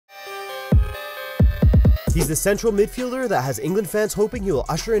He's the central midfielder that has England fans hoping he will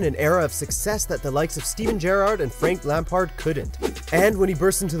usher in an era of success that the likes of Steven Gerrard and Frank Lampard couldn't. And when he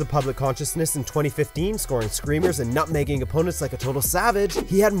burst into the public consciousness in 2015, scoring screamers and nutmegging opponents like a total savage,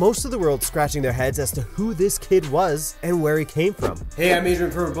 he had most of the world scratching their heads as to who this kid was and where he came from. Hey, I'm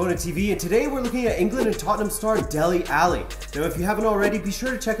Adrian from Rabona TV, and today we're looking at England and Tottenham star Dele Alli. Now, if you haven't already, be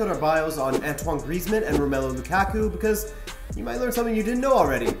sure to check out our bios on Antoine Griezmann and Romelu Lukaku, because you might learn something you didn't know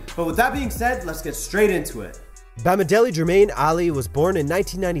already. But with that being said, let's get straight into it. Dele Alli was born in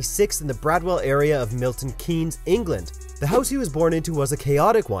 1996 in the Bradwell area of Milton Keynes, England. The house he was born into was a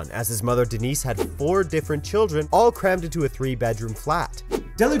chaotic one, as his mother Denise had 4 different children, all crammed into a 3-bedroom flat.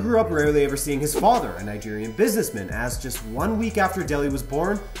 Dele grew up rarely ever seeing his father, a Nigerian businessman, as just 1 week after Dele was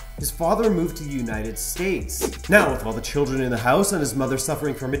born, his father moved to the United States. Now, with all the children in the house and his mother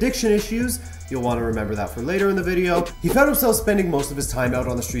suffering from addiction issues, you'll want to remember that for later in the video, he found himself spending most of his time out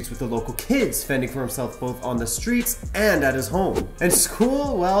on the streets with the local kids, fending for himself both on the streets and at his home. And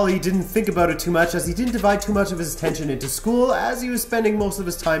school, well, he didn't think about it too much, as he didn't divide too much of his attention into school, as he was spending most of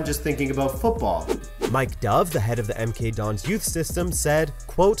his time just thinking about football. Mike Dove, the head of the MK Dons youth system, said,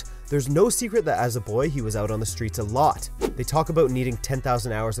 quote, "There's no secret that as a boy he was out on the streets a lot. They talk about needing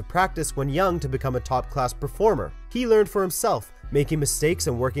 10,000 hours of practice when young to become a top-class performer. He learned for himself, making mistakes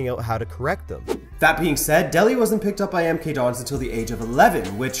and working out how to correct them." That being said, Dele wasn't picked up by MK Dons until the age of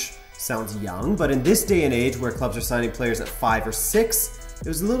 11, which sounds young, but in this day and age where clubs are signing players at 5 or 6, it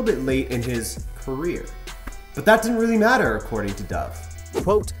was a little bit late in his career. But that didn't really matter, according to Dove.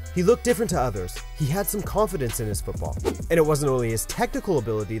 Quote, "He looked different to others. He had some confidence in his football. And it wasn't only his technical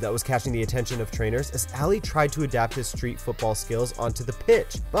ability that was catching the attention of trainers, as Alli tried to adapt his street football skills onto the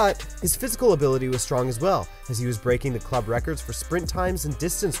pitch. But his physical ability was strong as well, as he was breaking the club records for sprint times and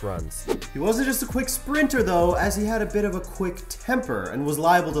distance runs. He wasn't just a quick sprinter though, as he had a bit of a quick temper and was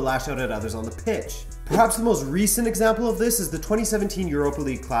liable to lash out at others on the pitch. Perhaps the most recent example of this is the 2017 Europa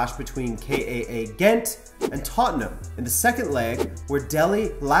League clash between KAA Ghent and Tottenham in the second leg, where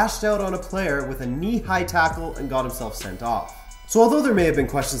Dele lashed out on a player with a knee-high tackle and got himself sent off. So although there may have been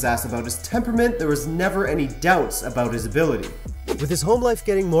questions asked about his temperament, there was never any doubts about his ability. With his home life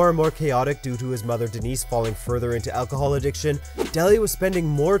getting more and more chaotic due to his mother Denise falling further into alcohol addiction, Dele was spending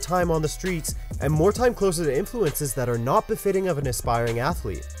more time on the streets and more time closer to influences that are not befitting of an aspiring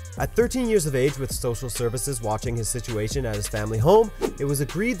athlete. At 13 years of age, with social services watching his situation at his family home, it was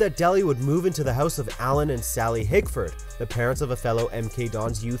agreed that Dele would move into the house of Alan and Sally Hickford, the parents of a fellow MK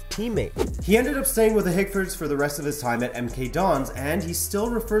Dons youth teammate. He ended up staying with the Hickfords for the rest of his time at MK Dons, and he still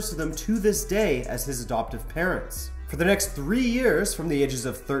refers to them to this day as his adoptive parents. For the next 3 years, from the ages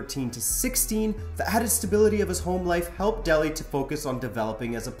of 13 to 16, the added stability of his home life helped Dele to focus on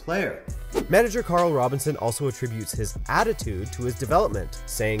developing as a player. Manager Carl Robinson also attributes his attitude to his development,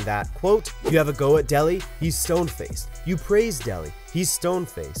 saying that, quote, "You have a go at Dele, he's stone-faced. You praise Dele, he's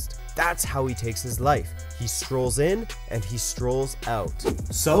stone-faced. That's how he takes his life. He strolls in and he strolls out."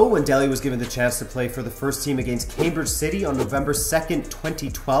 So when Dele was given the chance to play for the first team against Cambridge City on November 2nd,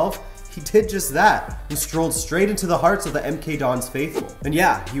 2012, he did just that and strolled straight into the hearts of the MK Dons faithful. And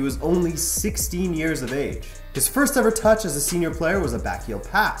yeah, he was only 16 years of age. His first ever touch as a senior player was a backheel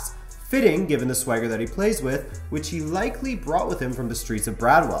pass, fitting given the swagger that he plays with, which he likely brought with him from the streets of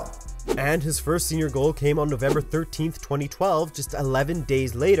Bradwell. And his first senior goal came on November 13th, 2012, just 11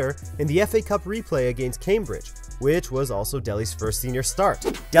 days later, in the FA Cup replay against Cambridge, which was also Dele's first senior start.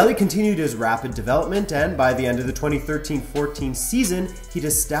 Dele continued his rapid development, and by the end of the 2013-14 season, he'd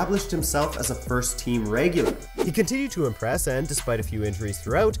established himself as a first-team regular. He continued to impress, and despite a few injuries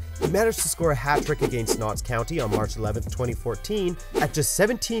throughout, he managed to score a hat-trick against Notts County on March 11th, 2014, at just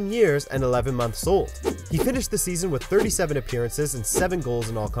 17 years and 11 months old. He finished the season with 37 appearances and 7 goals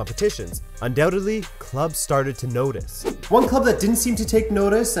in all competitions. Undoubtedly, clubs started to notice. One club that didn't seem to take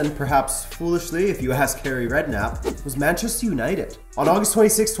notice, and perhaps foolishly if you ask Harry Redknapp, was Manchester United. On August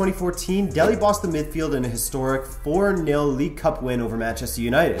 26, 2014, Dele bossed the midfield in a historic 4-0 League Cup win over Manchester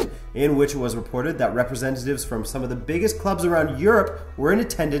United, in which it was reported that representatives from some of the biggest clubs around Europe were in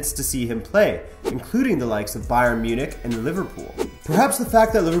attendance to see him play, including the likes of Bayern Munich and Liverpool. Perhaps the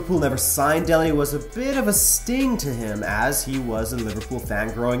fact that Liverpool never signed Dele was a bit of a sting to him, as he was a Liverpool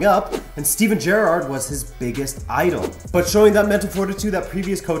fan growing up, and Steven Gerrard was his biggest idol. But showing that mental fortitude that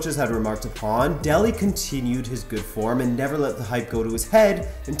previous coaches had remarked upon, Dele continued his good form and never let the hype go to his head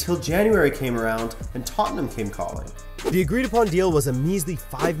until January came around and Tottenham came calling. The agreed upon deal was a measly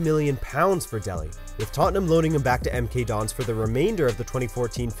 £5 million for Dele, with Tottenham loaning him back to MK Dons for the remainder of the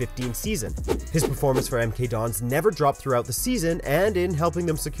 2014-15 season. His performance for MK Dons never dropped throughout the season, and in helping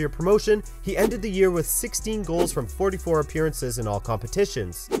them secure promotion, he ended the year with 16 goals from 44 appearances in all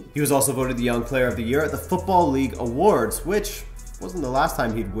competitions. He was also voted the Young Player of the Year at the Football League Awards, which wasn't the last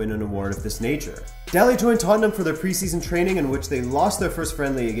time he'd win an award of this nature. Dele joined Tottenham for their preseason training, in which they lost their first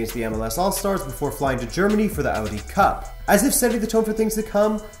friendly against the MLS All-Stars before flying to Germany for the Audi Cup. As if setting the tone for things to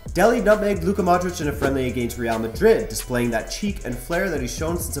come, Dele nutmegged Luka Modric in a friendly against Real Madrid, displaying that cheek and flair that he's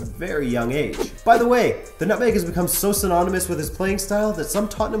shown since a very young age. By the way, the nutmeg has become so synonymous with his playing style that some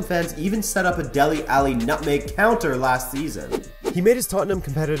Tottenham fans even set up a Dele Alli nutmeg counter last season. He made his Tottenham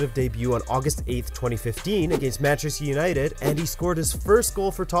competitive debut on August 8th, 2015 against Manchester United, and he scored his first goal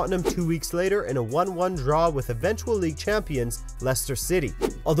for Tottenham 2 weeks later in a 1-1 draw with eventual league champions Leicester City.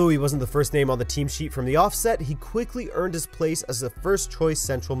 Although he wasn't the first name on the team sheet from the offset, he quickly earned his place as the first choice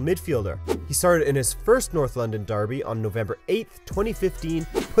central midfielder. He started in his first North London derby on November 8th, 2015,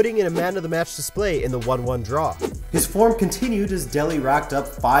 putting in a man of the match display in the 1-1 draw. His form continued as Dele racked up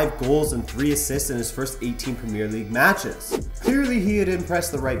 5 goals and 3 assists in his first 18 Premier League matches. Clearly he had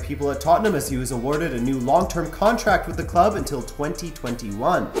impressed the right people at Tottenham, as he was awarded a new long-term contract with the club until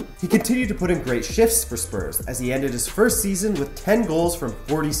 2021. He continued to put in great shifts for Spurs, as he ended his first season with 10 goals from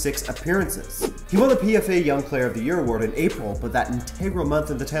 46 appearances. He won the PFA Young Player of the Year award in April, but that integral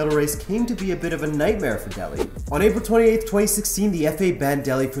month in the title race came to be a bit of a nightmare for Dele. On April 28, 2016, the FA banned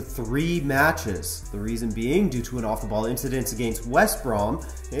Dele for 3 matches. The reason being due to an off-the-ball incident against West Brom,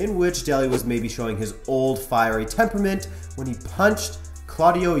 in which Dele was maybe showing his old fiery temperament when he punched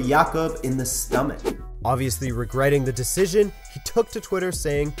Claudio Jakob in the stomach. Obviously regretting the decision, he took to Twitter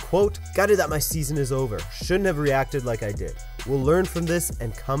saying, quote, "Gutted that my season is over. Shouldn't have reacted like I did. We'll learn from this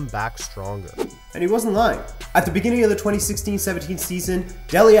and come back stronger." And he wasn't lying. At the beginning of the 2016-17 season,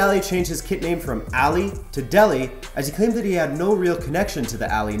 Dele Alli changed his kit name from Alli to Dele, as he claimed that he had no real connection to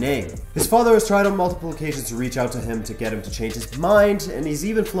the Alli name. His father has tried on multiple occasions to reach out to him to get him to change his mind, and he's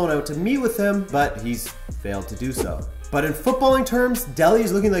even flown out to meet with him, but he's failed to do so. But in footballing terms, Dele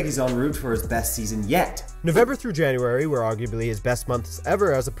is looking like he's en route for his best season yet. November through January were arguably his best months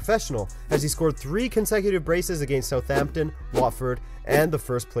ever as a professional, as he scored 3 consecutive braces against Southampton, Watford, and the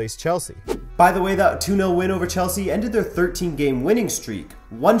first place Chelsea. By the way, that 2-0 win over Chelsea ended their 13-game winning streak,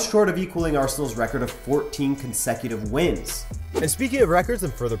 one short of equaling Arsenal's record of 14 consecutive wins. And speaking of records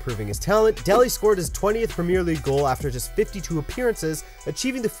and further proving his talent, Dele scored his 20th Premier League goal after just 52 appearances,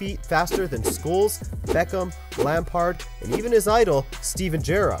 achieving the feat faster than Scholes, Beckham, Lampard, and even his idol, Steven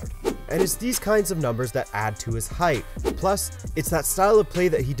Gerrard. And it's these kinds of numbers that add to his hype. Plus, it's that style of play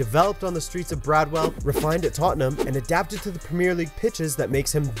that he developed on the streets of Bradwell, refined at Tottenham, and adapted to the Premier League pitches that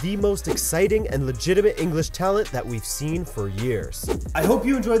makes him the most exciting and legitimate English talent that we've seen for years. I hope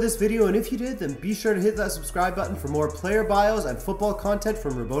you enjoyed this video, and if you did, then be sure to hit that subscribe button for more player bios and football content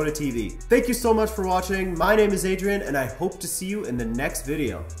from Rabona TV. Thank you so much for watching. My name is Adrian, and I hope to see you in the next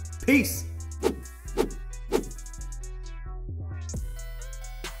video. Peace!